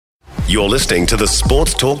You're listening to the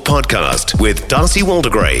Sports Talk Podcast with Darcy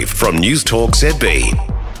Waldegrave from News Talk ZB.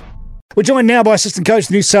 We're joined now by assistant coach of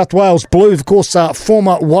the New South Wales Blues, of course,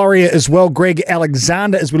 former Warrior as well, Greg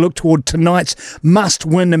Alexander, as we look toward tonight's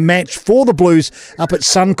must-win match for the Blues up at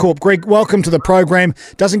Suncorp. Greg, welcome to the program.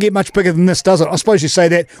 Doesn't get much bigger than this, does it? I suppose you say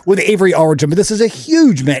that with every Origin, but this is a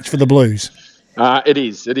huge match for the Blues. It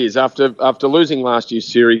is. After losing last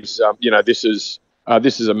year's series,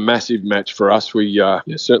 this is a massive match for us. We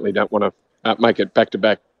certainly don't want to make it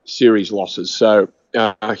back-to-back series losses. So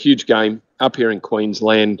a huge game up here in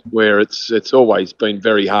Queensland, where it's always been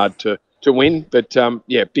very hard to win. But,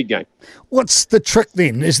 big game. What's the trick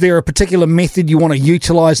then? Is there a particular method you want to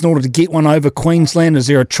utilise in order to get one over Queensland? Is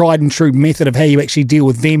there a tried-and-true method of how you actually deal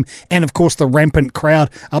with them and, of course, the rampant crowd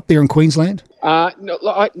up there in Queensland? No,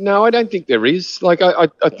 I don't think there is. I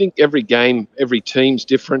think every game, every team's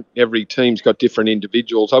different. Every team's got different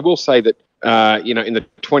individuals. I will say that, in the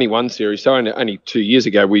 21 series, so only 2 years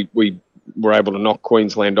ago, we were able to knock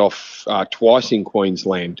Queensland off twice in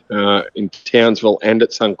Queensland, in Townsville and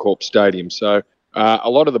at Suncorp Stadium. So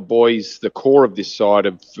a lot of the boys, the core of this side,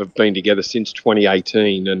 have been together since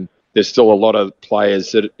 2018, and there's still a lot of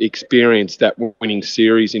players that experienced that winning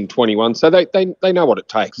series in 21, so they know what it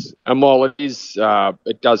takes. And while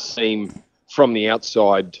it does seem from the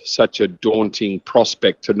outside such a daunting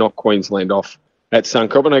prospect to knock Queensland off at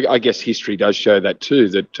Suncorp, and I guess history does show that too,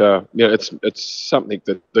 that it's something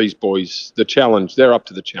that these boys, they're up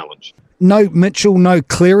to the challenge. No Mitchell, no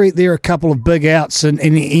Cleary. There are a couple of big outs in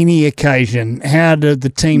any occasion. How did the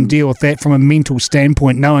team deal with that from a mental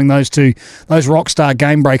standpoint, knowing those rock star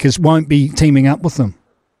game breakers won't be teaming up with them?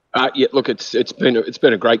 Look, it's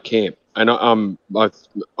been a great camp, and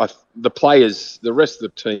the players, the rest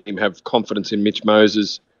of the team have confidence in Mitch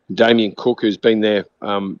Moses, Damien Cook, who's been there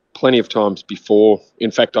plenty of times before.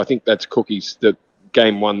 In fact, I think that's Cookie's. The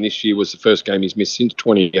game one this year was the first game he's missed since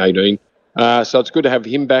 2018. So it's good to have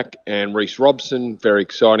him back, and Reece Robson. Very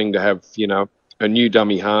exciting to have a new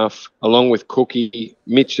dummy half along with Cookie.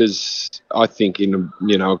 Mitch is, I think, in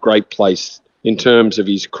a great place in terms of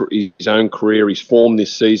his own career, his form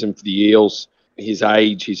this season for the Eels, his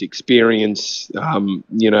age, his experience,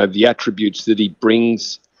 the attributes that he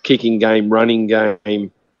brings, kicking game, running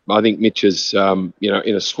game. I think Mitch is, in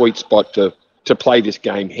a sweet spot to play this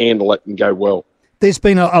game, handle it and go well. There's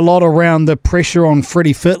been a lot around the pressure on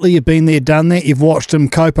Freddie Fittler. You've been there, done that. You've watched him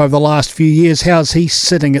cope over the last few years. How's he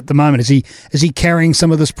sitting at the moment? Is he carrying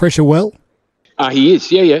some of this pressure well? He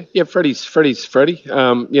is, yeah. Freddie's Freddie.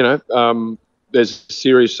 There's a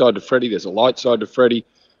serious side to Freddie. There's a light side to Freddie.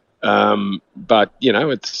 But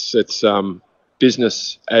it's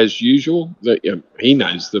business as usual. He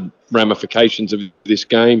knows the ramifications of this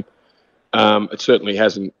game. It certainly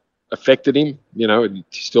hasn't affected him. He's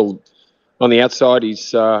still on the outside. He's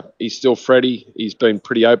still Freddie. He's been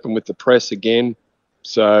pretty open with the press again,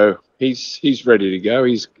 so he's ready to go.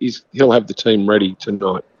 He'll have the team ready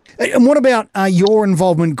tonight. And what about your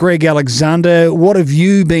involvement, Greg Alexander? What have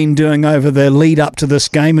you been doing over the lead up to this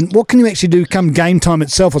game, and what can you actually do come game time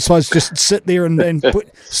itself? I suppose just sit there and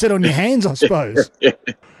sit on your hands, I suppose.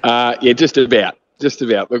 Just about.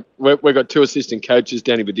 Look, we've got two assistant coaches,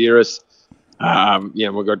 Danny Badiris.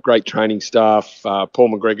 We've got great training staff. Paul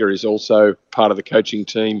McGregor is also part of the coaching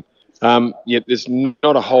team. There's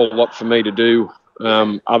not a whole lot for me to do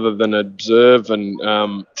other than observe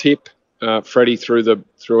and tip Freddie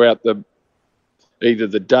throughout either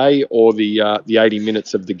the day or the 80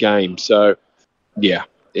 minutes of the game. So,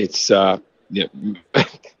 it's doesn't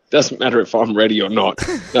matter if I'm ready or not.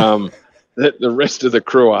 The rest of the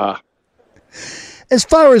crew are. As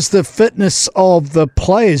far as the fitness of the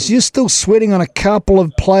players, you're still sweating on a couple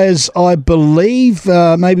of players, I believe.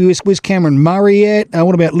 Maybe where's Cameron Murray at?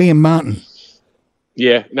 What about Liam Martin?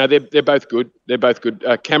 Yeah, no, they're both good. They're both good.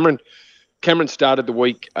 Cameron started the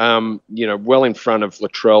week, well in front of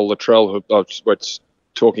Latrell. Latrell, who I was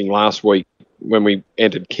talking last week when we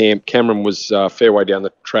entered camp, Cameron was a fair way down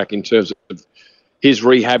the track in terms of his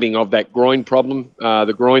rehabbing of that groin problem,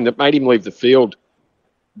 the groin that made him leave the field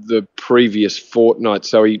the previous fortnight.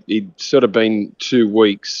 So he'd sort of been 2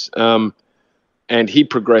 weeks, and he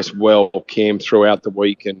progressed well, Cam, throughout the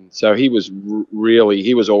week. And so he was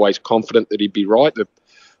always confident that he'd be right. The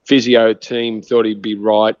physio team thought he'd be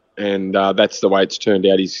right, and that's the way it's turned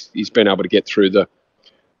out. He's been able to get through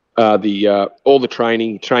all the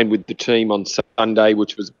training. He trained with the team on Sunday,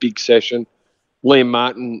 which was a big session. Liam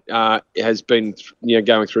Martin has been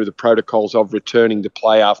going through the protocols of returning to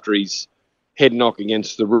play after his head knock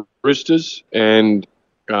against the Roosters, and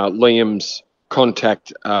Liam's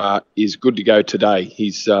contact is good to go today.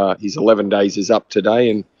 His 11 days is up today,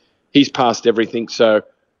 and he's passed everything. So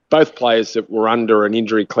both players that were under an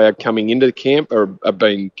injury cloud coming into the camp are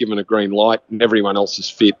being given a green light, and everyone else is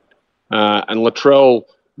fit. And Latrell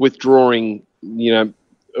withdrawing,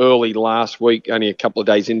 early last week, only a couple of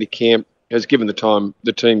days into camp, has given the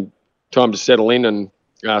team time to settle in, and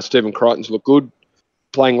Stephen Crichton's looked good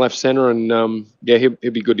playing left centre, and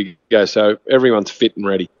he'll be good to go. So everyone's fit and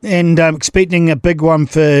ready. And expecting a big one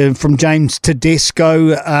from James Tedesco.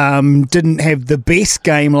 Didn't have the best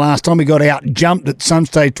game last time. He got out-jumped at some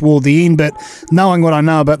stage toward the end, but knowing what I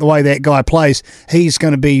know about the way that guy plays, he's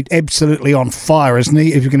going to be absolutely on fire, isn't he?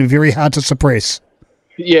 It's going to be very hard to suppress.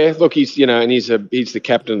 Yeah, look, he's and he's the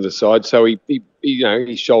captain of the side, so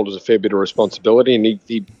he shoulders a fair bit of responsibility, and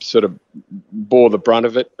he sort of bore the brunt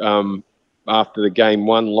of it after the game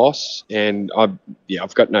 1 loss. And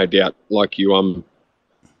I've got no doubt, like you, I'm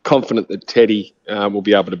confident that Teddy will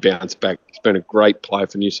be able to bounce back. He's been a great player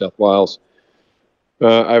for New South Wales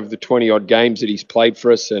over the 20-odd games that he's played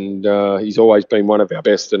for us, and he's always been one of our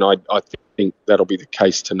best, and I think that'll be the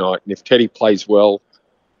case tonight. And if Teddy plays well,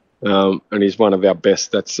 and he's one of our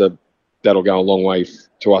best, that'll go a long way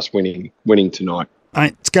to us winning tonight.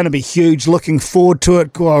 It's going to be huge. Looking forward to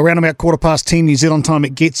it. Around about 10:15 New Zealand time,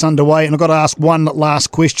 it gets underway. And I've got to ask one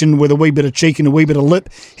last question with a wee bit of cheek and a wee bit of lip.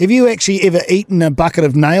 Have you actually ever eaten a bucket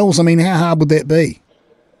of nails? I mean, how hard would that be?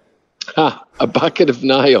 A bucket of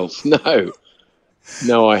nails?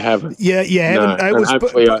 No, I haven't. Yeah, you haven't.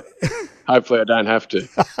 No. Hopefully I don't have to.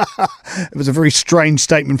 It was a very strange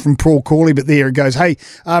statement from Paul Corley, but there it goes. Hey,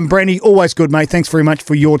 Brandy, always good, mate. Thanks very much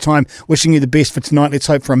for your time. Wishing you the best for tonight. Let's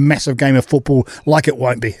hope for a massive game of football like it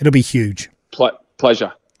won't be. It'll be huge.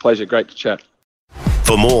 Pleasure. Great to chat.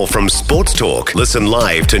 For more from Sports Talk, listen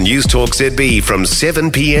live to News Talk ZB from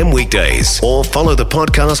 7 p.m. weekdays or follow the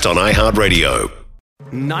podcast on iHeartRadio.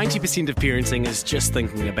 90% of parenting is just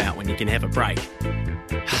thinking about when you can have a break.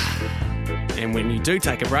 And when you do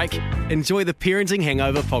take a break, enjoy the Parenting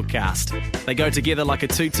Hangover podcast. They go together like a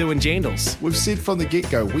tutu and jandals. We've said from the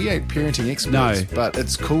get-go, we ain't parenting experts, but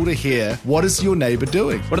it's cool to hear, what is your neighbour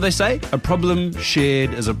doing? What do they say? A problem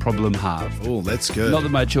shared is a problem halved. Oh, that's good. Not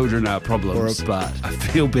that my children are problems, but I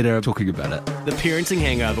feel better talking about it. The Parenting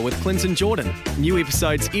Hangover with Clinton Jordan. New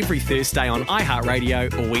episodes every Thursday on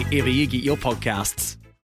iHeartRadio or wherever you get your podcasts.